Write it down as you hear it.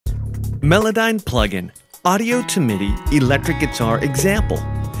Melodyne Plugin, Audio to MIDI Electric Guitar Example.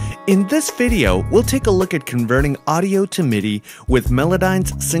 In this video, we'll take a look at converting audio to MIDI with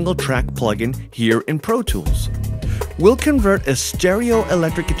Melodyne's Singletrack Plugin here in Pro Tools. We'll convert a stereo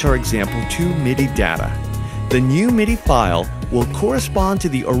electric guitar example to MIDI data. The new MIDI file will correspond to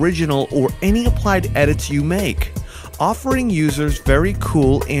the original or any applied edits you make, offering users very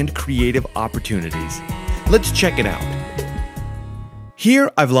cool and creative opportunities. Let's check it out.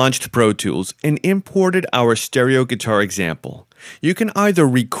 Here I've launched Pro Tools and imported our stereo guitar example. You can either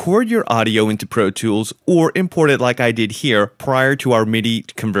record your audio into Pro Tools or import it like I did here prior to our MIDI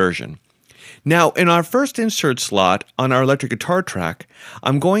conversion. Now, in our first insert slot on our electric guitar track,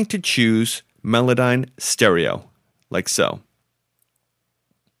 I'm going to choose Melodyne Stereo, like so.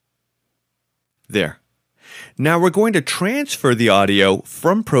 There. Now we're going to transfer the audio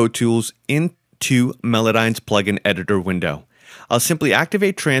from Pro Tools into Melodyne's plugin editor window. I'll simply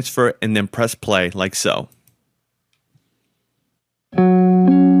activate transfer and then press play like so.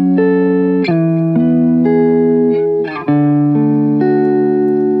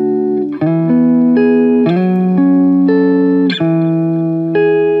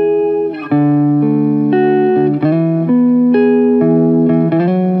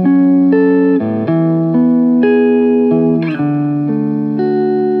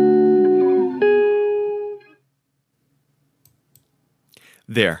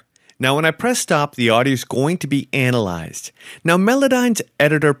 There. Now when I press stop, the audio is going to be analyzed. Now Melodyne's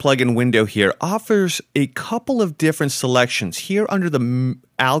editor plugin window here offers a couple of different selections. Here under the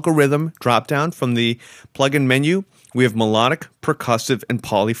algorithm dropdown from the plugin menu, we have melodic, percussive, and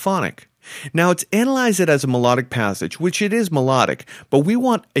polyphonic. Now it's analyzed it as a melodic passage, which it is melodic, but we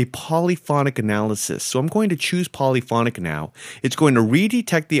want a polyphonic analysis. So I'm going to choose polyphonic now. It's going to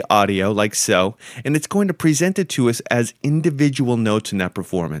redetect the audio like so, and it's going to present it to us as individual notes in that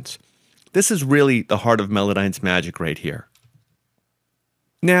performance. This is really the heart of Melodyne's magic right here.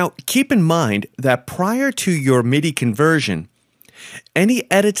 Now, keep in mind that prior to your MIDI conversion, any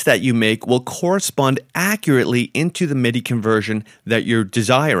edits that you make will correspond accurately into the MIDI conversion that you're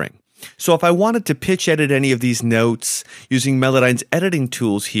desiring. So if I wanted to pitch edit any of these notes using Melodyne's editing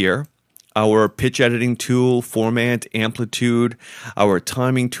tools here, our pitch editing tool, format, amplitude, our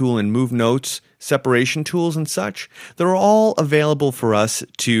timing tool, and move notes, separation tools and such, they're all available for us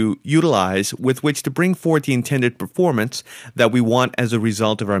to utilize with which to bring forth the intended performance that we want as a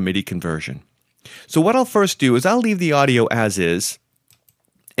result of our MIDI conversion. So what I'll first do is I'll leave the audio as is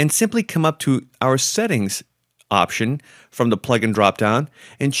and simply come up to our settings option from the plugin dropdown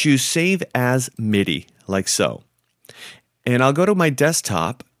and choose Save as MIDI, like so. And I'll go to my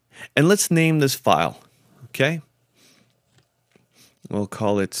desktop and let's name this file, okay? We'll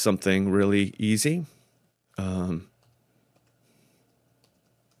call it something really easy, like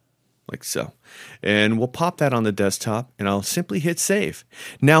so. And we'll pop that on the desktop and I'll simply hit save.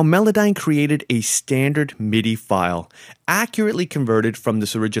 Now Melodyne created a standard MIDI file, accurately converted from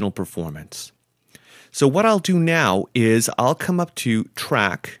this original performance. So what I'll do now is I'll come up to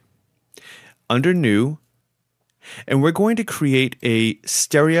Track, under New, and we're going to create a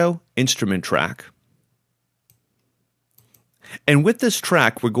stereo instrument track. And with this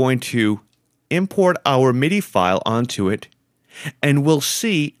track, we're going to import our MIDI file onto it, and we'll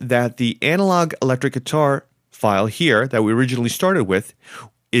see that the analog electric guitar file here that we originally started with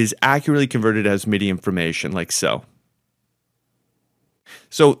is accurately converted as MIDI information, like so.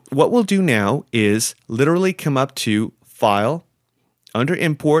 So what we'll do now is literally come up to File, under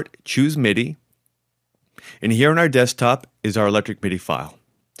Import, choose MIDI, and here on our desktop is our electric MIDI file.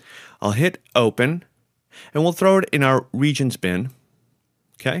 I'll hit Open, and we'll throw it in our Regions bin,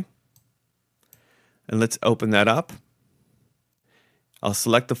 okay? And let's open that up. I'll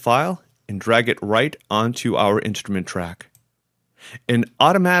select the file and drag it right onto our instrument track. And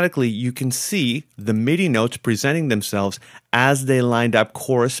automatically you can see the MIDI notes presenting themselves as they lined up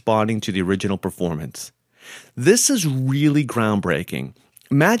corresponding to the original performance. This is really groundbreaking.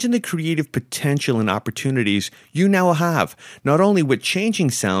 Imagine the creative potential and opportunities you now have, not only with changing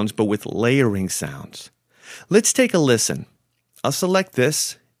sounds, but with layering sounds. Let's take a listen. I'll select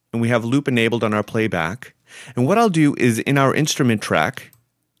this, and we have loop enabled on our playback. And what I'll do is in our instrument track,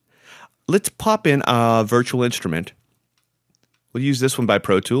 let's pop in a virtual instrument. We'll use this one by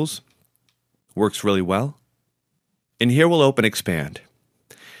Pro Tools. Works really well. And here we'll open Expand.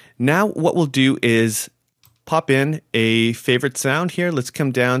 Now what we'll do is pop in a favorite sound here. Let's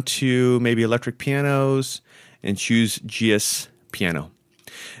come down to maybe electric pianos and choose GS Piano.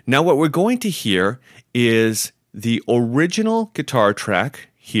 Now what we're going to hear is the original guitar track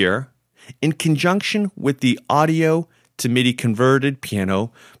here in conjunction with the audio to MIDI converted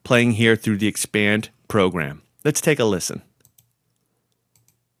piano playing here through the Expand program. Let's take a listen.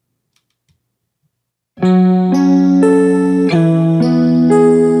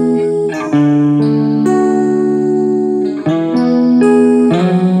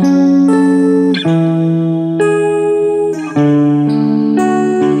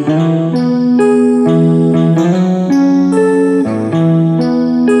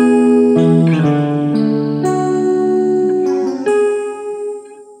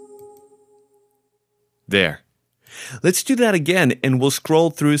 There. Let's do that again, and we'll scroll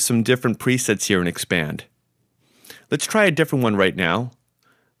through some different presets here and Expand. Let's try a different one right now.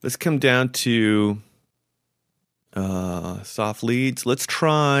 Let's come down to soft leads. Let's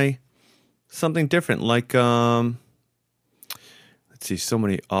try something different, like, let's see, so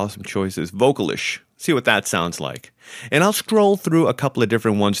many awesome choices. Vocalish. See what that sounds like. And I'll scroll through a couple of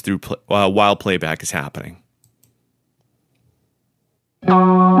different ones through while playback is happening.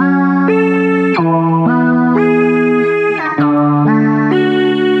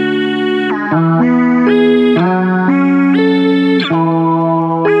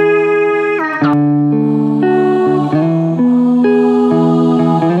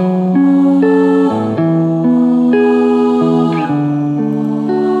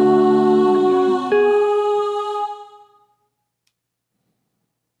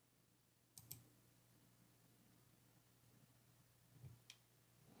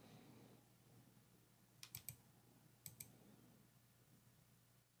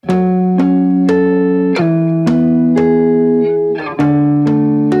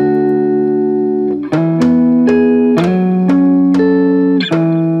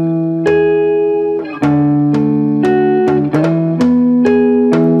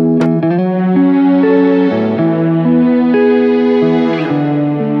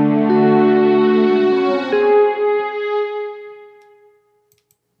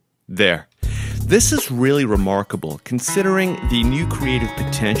 There. This is really remarkable considering the new creative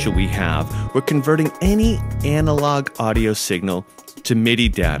potential we have. We're converting any analog audio signal to MIDI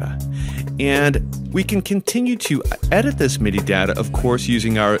data. And we can continue to edit this MIDI data, of course,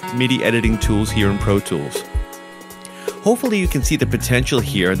 using our MIDI editing tools here in Pro Tools. Hopefully you can see the potential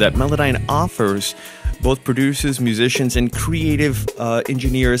here that Melodyne offers both producers, musicians, and creative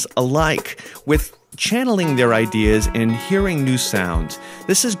engineers alike with channeling their ideas and hearing new sounds.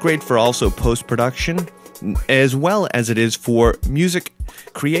 This is great for also post-production as well as it is for music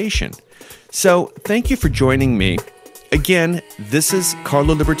creation. So thank you for joining me. Again, this is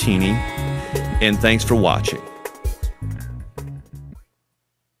Carlo Libertini, and thanks for watching.